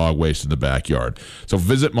with the dog waste in the backyard. So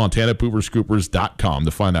visit MontanaPooperScoopers.com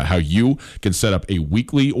to find out how you can set up a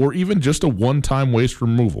weekly or even just a one-time waste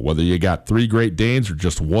removal. Whether you got 3 Great Danes or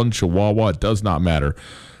just 1 Chihuahua, it does not matter.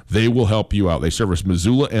 They will help you out. They service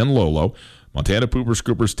Missoula and Lolo. Montana Pooper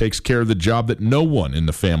Scoopers takes care of the job that no one in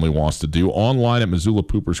the family wants to do. Online at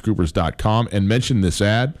MissoulaPooperScoopers.com and mention this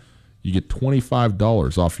ad. You get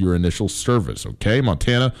 $25 off your initial service, okay?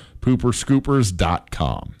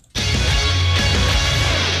 MontanaPooperScoopers.com.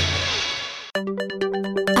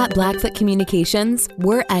 At Blackfoot Communications,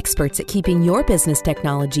 we're experts at keeping your business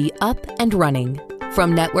technology up and running.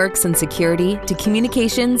 From networks and security to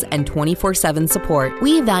communications and 24/7 support,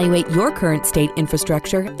 we evaluate your current state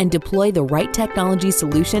infrastructure and deploy the right technology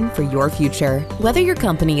solution for your future. Whether your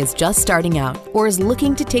company is just starting out or is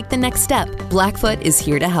looking to take the next step, Blackfoot is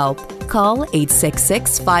here to help. Call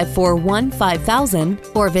 866-541-5000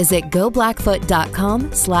 or visit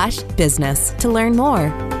goblackfoot.com/business to learn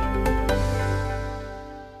more.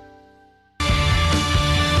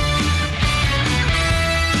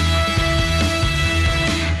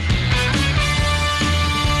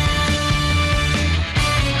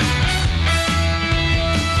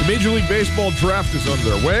 Major League Baseball draft is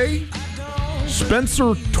underway.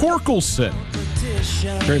 Spencer Torkelson.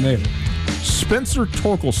 Great name. Spencer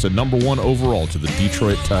Torkelson, number 1 overall to the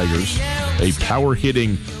Detroit Tigers. A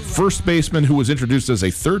power-hitting first baseman who was introduced as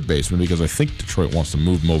a third baseman because I think Detroit wants to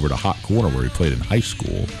move him over to hot corner where he played in high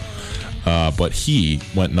school. But he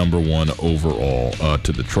went number 1 overall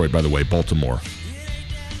to Detroit. By the way, Baltimore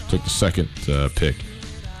took the second pick.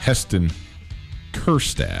 Heston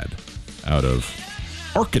Kjerstad out of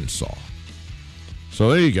Arkansas.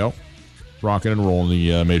 So there you go. Rocking and rolling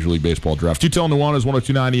the Major League Baseball draft. Tutel Nuanez,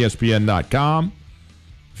 1029ESPN.com.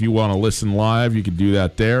 If you want to listen live, you can do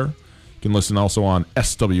that there. You can listen also on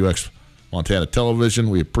SWX Montana Television.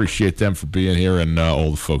 We appreciate them for being here, and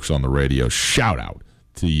all the folks on the radio. Shout out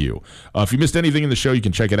to you. If you missed anything in the show, you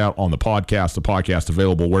can check it out on the podcast. The podcast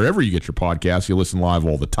available wherever you get your podcasts. You listen live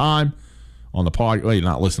all the time on the pod. Well, you're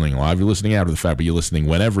not listening live. You're listening after the fact, but you're listening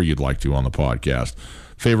whenever you'd like to on the podcast.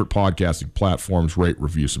 Favorite podcasting platforms, rate,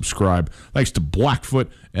 review, subscribe. Thanks to Blackfoot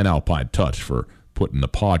and Alpine Touch for putting the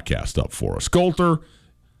podcast up for us. Colter,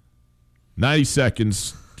 90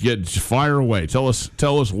 seconds. Fire away. Tell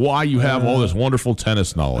us why you have all this wonderful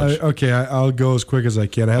tennis knowledge. I'll go as quick as I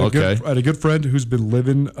can. I had a good friend who's been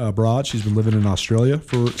living abroad. She's been living in Australia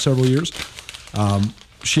for several years.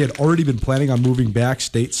 She had already been planning on moving back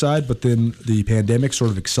stateside, but then the pandemic sort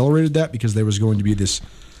of accelerated that because there was going to be this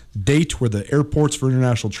date where the airports for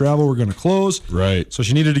international travel were going to close. Right. So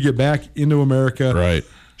she needed to get back into America. Right.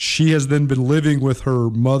 She has then been living with her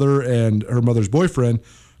mother and her mother's boyfriend,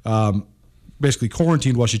 basically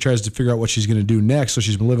quarantined while she tries to figure out what she's going to do next. So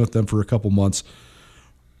she's been living with them for a couple months.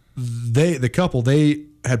 They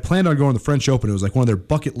had planned on going to the French Open. It was like one of their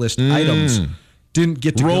bucket list items. Didn't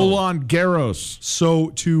get to Roland Garros. So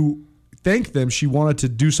to thank them, she wanted to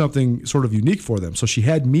do something sort of unique for them. So she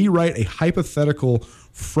had me write a hypothetical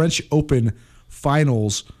French Open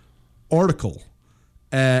finals article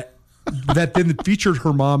that then featured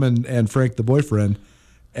her mom and Frank, the boyfriend,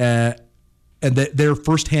 and their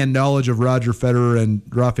firsthand knowledge of Roger Federer and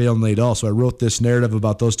Rafael Nadal. So I wrote this narrative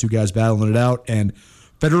about those two guys battling it out, and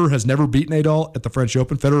Federer has never beaten Nadal at the French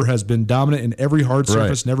Open. Federer has been dominant in every hard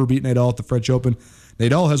surface, never beaten Nadal at the French Open.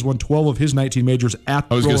 Nadal has won 12 of his 19 majors at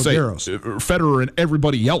Roland Garros. Federer and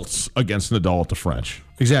everybody else against Nadal at the French.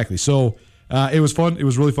 Exactly. So it was fun. It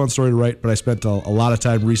was a really fun story to write, but I spent a lot of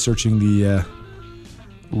time researching the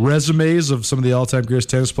resumes of some of the all-time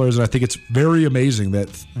greatest tennis players, and I think it's very amazing that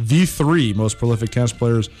the three most prolific tennis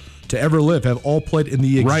players to ever live have all played in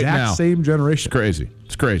the exact same generation. It's crazy.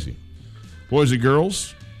 It's crazy. Boys and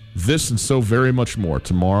girls, this and so very much more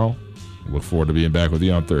tomorrow. Look forward to being back with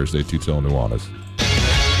you on Thursday, Tutel Nuanez.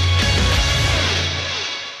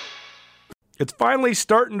 It's finally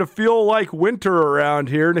starting to feel like winter around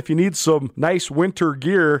here, and if you need some nice winter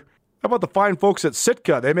gear, how about the fine folks at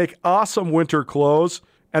Sitka? They make awesome winter clothes,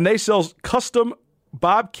 and they sell custom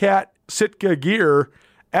Bobcat Sitka gear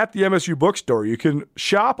at the MSU Bookstore. You can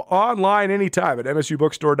shop online anytime at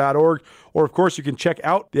msubookstore.org, or of course you can check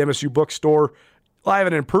out the MSU Bookstore live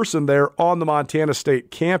and in person there on the Montana State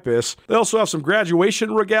campus. They also have some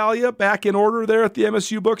graduation regalia back in order there at the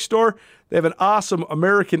MSU Bookstore. They have an awesome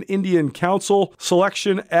American Indian Council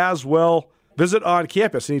selection as well. Visit on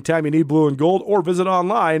campus anytime you need blue and gold, or visit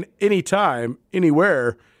online anytime,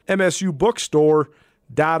 anywhere,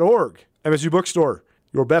 msubookstore.org. MSU Bookstore,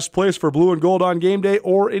 your best place for blue and gold on game day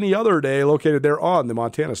or any other day, located there on the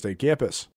Montana State campus.